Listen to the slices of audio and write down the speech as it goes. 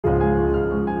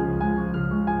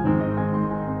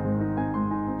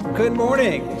Good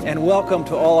morning, and welcome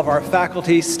to all of our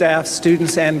faculty, staff,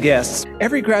 students, and guests.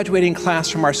 Every graduating class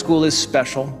from our school is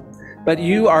special, but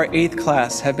you, our 8th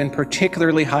class, have been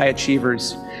particularly high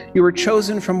achievers. You were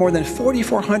chosen from more than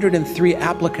 4,403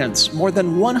 applicants, more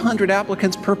than 100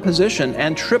 applicants per position,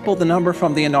 and triple the number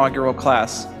from the inaugural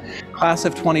class. Class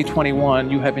of 2021,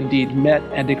 you have indeed met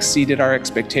and exceeded our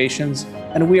expectations,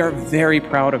 and we are very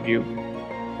proud of you.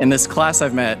 In this class,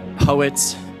 I've met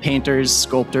poets, painters,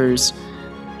 sculptors,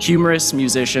 humorists,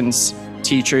 musicians,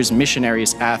 teachers,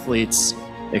 missionaries, athletes,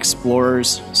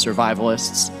 explorers,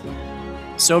 survivalists.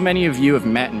 So many of you have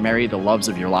met and married the loves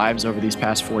of your lives over these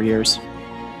past 4 years.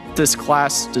 This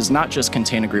class does not just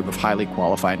contain a group of highly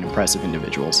qualified and impressive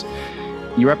individuals.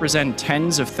 You represent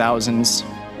tens of thousands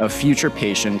of future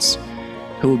patients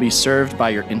who will be served by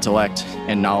your intellect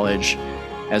and knowledge,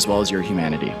 as well as your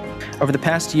humanity. Over the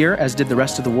past year, as did the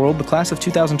rest of the world, the class of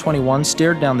 2021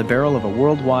 stared down the barrel of a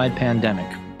worldwide pandemic.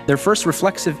 Their first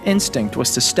reflexive instinct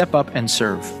was to step up and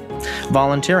serve,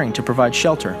 volunteering to provide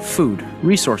shelter, food,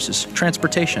 resources,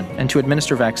 transportation, and to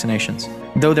administer vaccinations.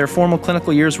 Though their formal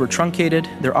clinical years were truncated,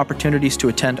 their opportunities to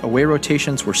attend away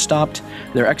rotations were stopped,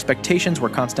 their expectations were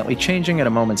constantly changing at a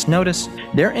moment's notice,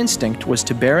 their instinct was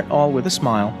to bear it all with a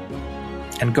smile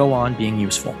and go on being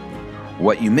useful.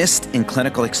 What you missed in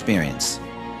clinical experience,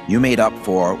 you made up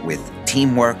for with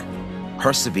teamwork,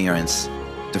 perseverance,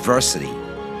 diversity,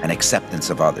 and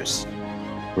acceptance of others.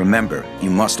 Remember,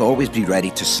 you must always be ready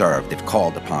to serve if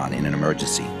called upon in an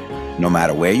emergency, no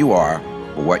matter where you are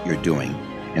or what you're doing.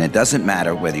 And it doesn't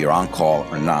matter whether you're on call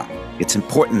or not. It's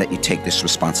important that you take this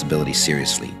responsibility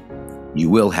seriously.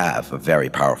 You will have a very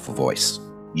powerful voice.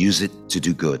 Use it to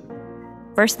do good.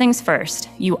 First things first,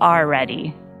 you are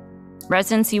ready.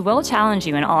 Residency will challenge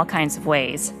you in all kinds of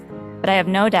ways, but I have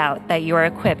no doubt that you are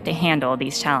equipped to handle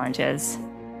these challenges.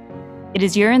 It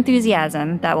is your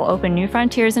enthusiasm that will open new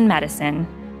frontiers in medicine,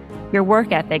 your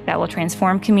work ethic that will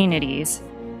transform communities,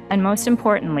 and most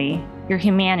importantly, your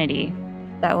humanity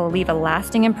that will leave a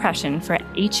lasting impression for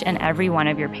each and every one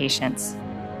of your patients.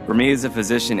 For me as a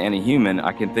physician and a human,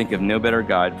 I can think of no better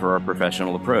guide for our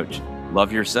professional approach.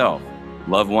 Love yourself,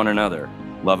 love one another,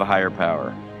 love a higher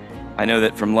power. I know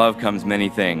that from love comes many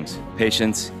things: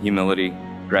 patience, humility,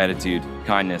 gratitude,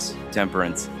 kindness,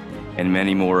 temperance, and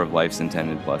many more of life's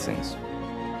intended blessings.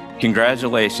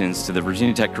 Congratulations to the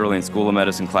Virginia Tech Carilion School of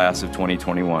Medicine class of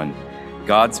 2021.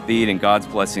 Godspeed and God's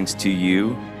blessings to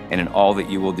you and in all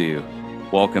that you will do.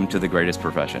 Welcome to the greatest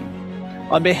profession.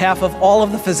 On behalf of all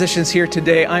of the physicians here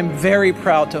today, I'm very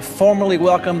proud to formally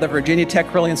welcome the Virginia Tech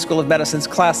Carilion School of Medicine's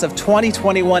class of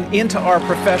 2021 into our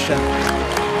profession.